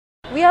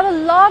We have a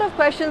lot of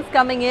questions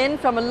coming in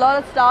from a lot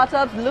of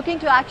startups looking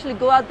to actually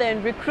go out there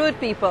and recruit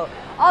people.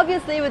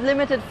 Obviously, with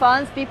limited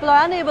funds, people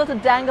are unable to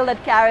dangle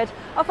that carrot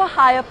of a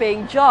higher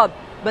paying job.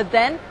 But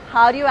then,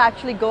 how do you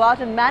actually go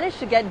out and manage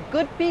to get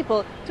good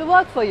people to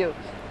work for you?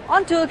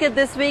 On Toolkit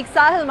this week,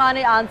 Sahil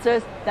Mane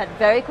answers that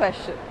very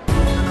question.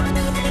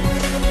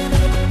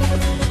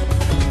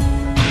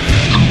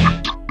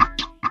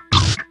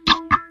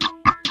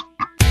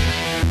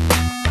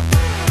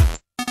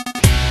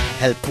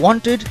 Help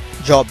wanted,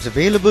 jobs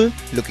available,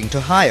 looking to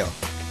hire.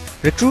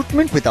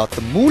 Recruitment without the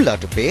moolah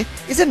to pay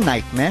is a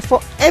nightmare for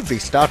every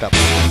startup.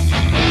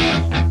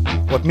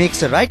 What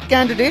makes a right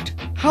candidate?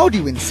 How do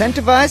you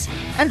incentivize?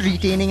 And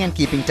retaining and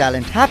keeping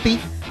talent happy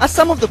are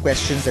some of the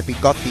questions that we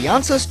got the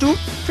answers to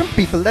from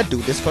people that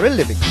do this for a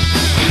living.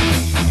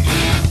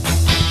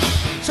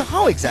 So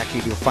how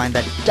exactly do you find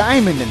that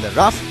diamond in the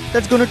rough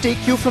that's going to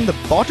take you from the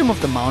bottom of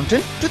the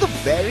mountain to the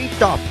very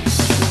top?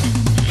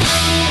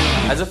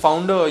 As a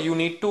founder, you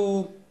need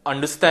to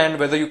understand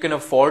whether you can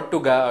afford to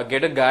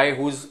get a guy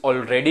who's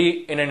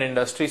already in an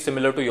industry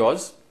similar to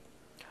yours.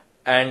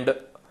 And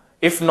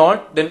if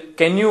not, then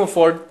can you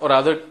afford, or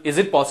rather, is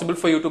it possible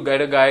for you to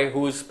get a guy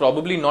who's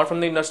probably not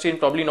from the industry and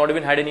probably not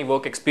even had any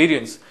work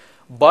experience,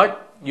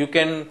 but you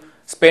can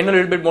spend a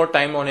little bit more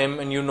time on him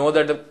and you know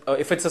that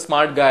if it's a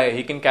smart guy,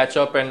 he can catch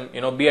up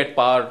and be at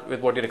par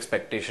with what your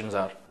expectations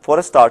are. For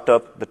a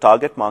startup, the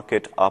target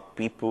market are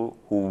people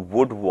who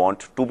would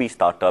want to be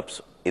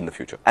startups in the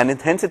future. And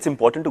hence it's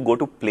important to go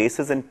to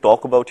places and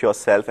talk about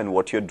yourself and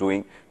what you're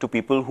doing to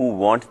people who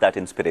want that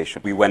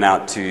inspiration. We went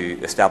out to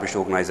established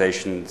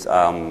organizations,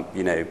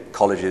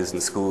 colleges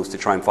and schools to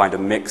try and find a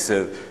mix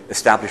of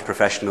established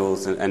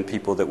professionals and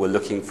people that were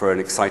looking for an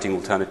exciting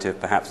alternative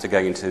perhaps to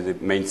going into the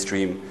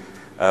mainstream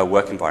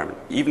work environment.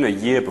 Even a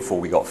year before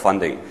we got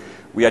funding,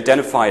 we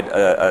identified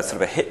a sort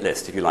of a hit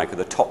list, if you like, of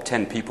the top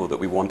 10 people that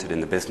we wanted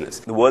in the business.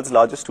 The world's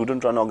largest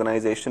student-run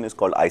organization is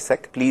called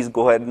ISEC. Please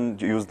go ahead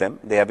and use them.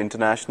 They have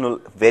international,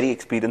 very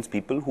experienced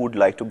people who would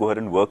like to go ahead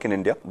and work in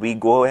India. We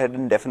go ahead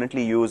and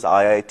definitely use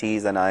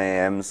IITs and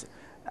IIMs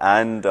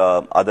and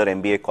other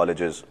MBA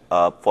colleges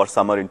for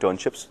summer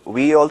internships.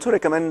 We also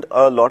recommend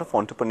a lot of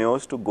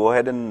entrepreneurs to go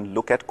ahead and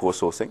look at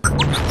co-sourcing.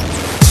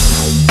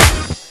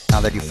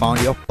 Now that you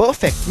found your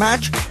perfect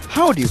match,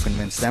 how do you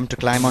convince them to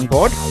climb on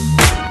board?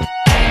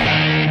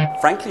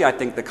 Frankly, I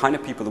think the kind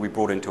of people that we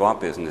brought into our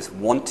business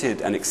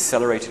wanted an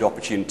accelerated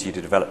opportunity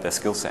to develop their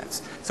skill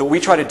sets. So what we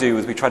try to do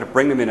is we try to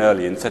bring them in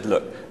early and said,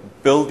 look,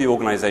 build the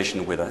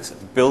organization with us,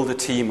 build a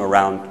team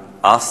around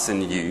us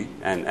and you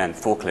and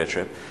for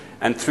ClearTrip.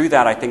 And through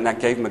that, I think that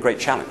gave them a great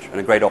challenge and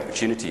a great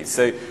opportunity.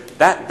 So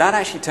that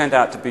actually turned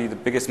out to be the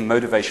biggest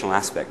motivational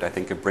aspect, I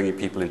think, of bringing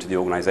people into the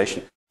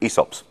organization.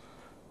 ESOPs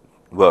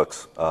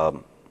works,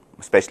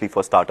 especially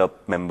for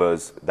startup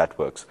members, that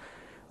works.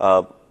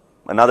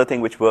 Another thing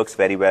which works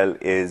very well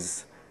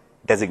is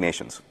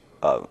designations.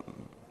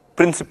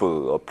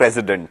 Principal or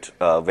president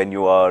when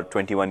you are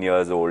 21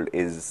 years old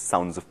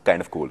sounds kind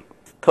of cool.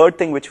 Third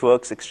thing which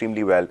works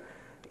extremely well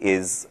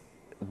is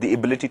the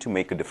ability to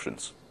make a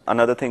difference.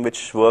 Another thing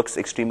which works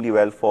extremely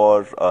well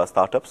for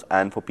startups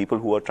and for people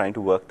who are trying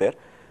to work there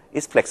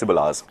is flexible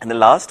hours. And the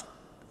last,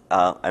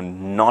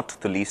 and not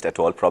the least at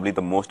all, probably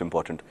the most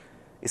important,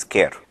 is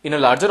care. In a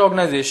larger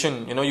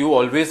organization, you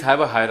always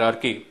have a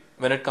hierarchy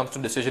when it comes to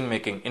decision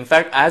making. In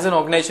fact, as an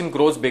organization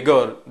grows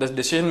bigger, the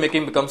decision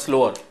making becomes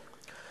slower.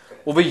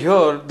 Over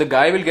here, the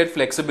guy will get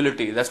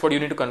flexibility. That's what you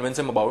need to convince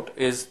him about,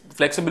 is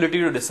flexibility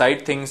to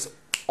decide things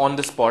on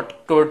the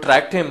spot. To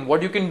attract him,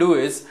 what you can do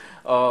is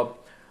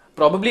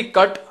probably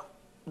cut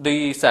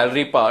the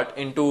salary part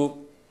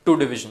into two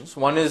divisions.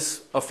 One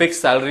is a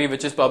fixed salary,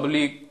 which is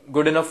probably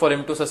good enough for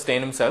him to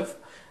sustain himself,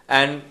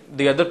 and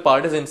the other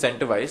part is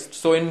incentivized.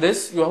 So in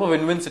this, you have a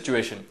win-win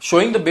situation.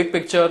 Showing the big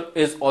picture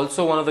is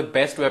also one of the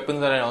best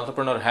weapons that an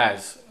entrepreneur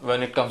has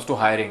when it comes to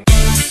hiring.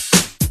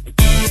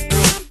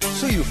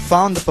 So you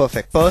found the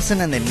perfect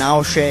person and they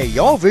now share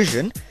your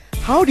vision.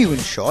 How do you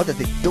ensure that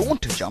they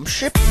don't jump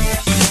ship?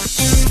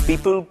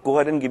 People go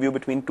ahead and give you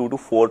between 2 to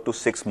 4 to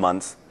 6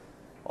 months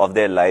of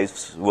their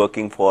lives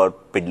working for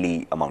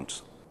piddly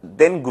amounts.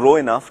 Then grow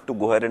enough to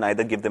go ahead and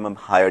either give them a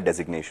higher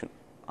designation,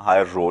 a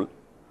higher role,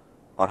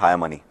 or higher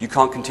money. You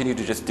can't continue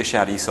to just dish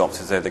out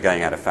ESOPs as though they're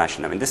going out of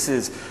fashion. I mean, this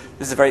is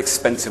a very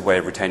expensive way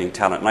of retaining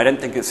talent, and I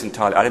don't think it's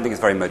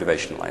very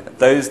motivational either.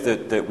 Those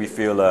that we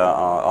feel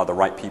are the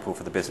right people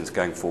for the business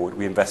going forward,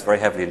 we invest very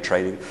heavily in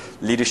training,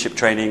 leadership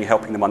training,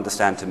 helping them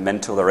understand to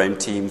mentor their own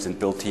teams and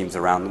build teams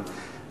around them.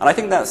 And I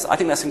think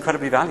that's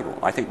incredibly valuable.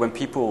 I think when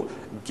people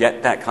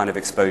get that kind of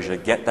exposure,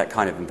 get that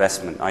kind of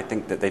investment, I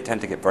think that they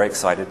tend to get very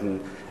excited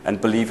and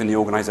believe in the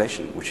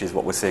organization, which is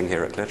what we're seeing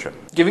here at ClearTrip.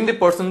 Giving the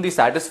person the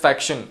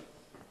satisfaction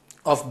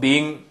of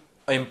being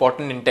an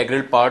important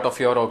integral part of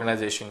your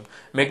organization,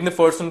 making the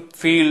person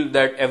feel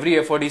that every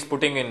effort he's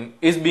putting in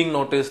is being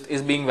noticed,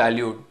 is being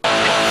valued.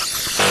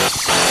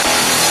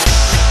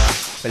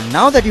 Well,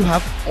 now that you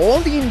have all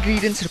the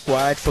ingredients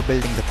required for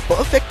building the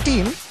perfect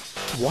team,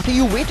 what are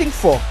you waiting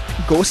for?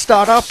 Go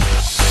start up!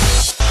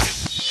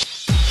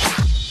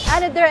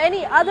 And if there are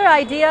any other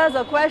ideas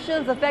or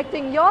questions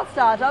affecting your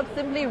startup,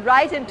 simply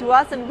write into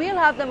us and we'll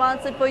have them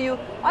answered for you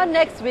on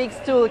next week's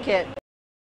Toolkit.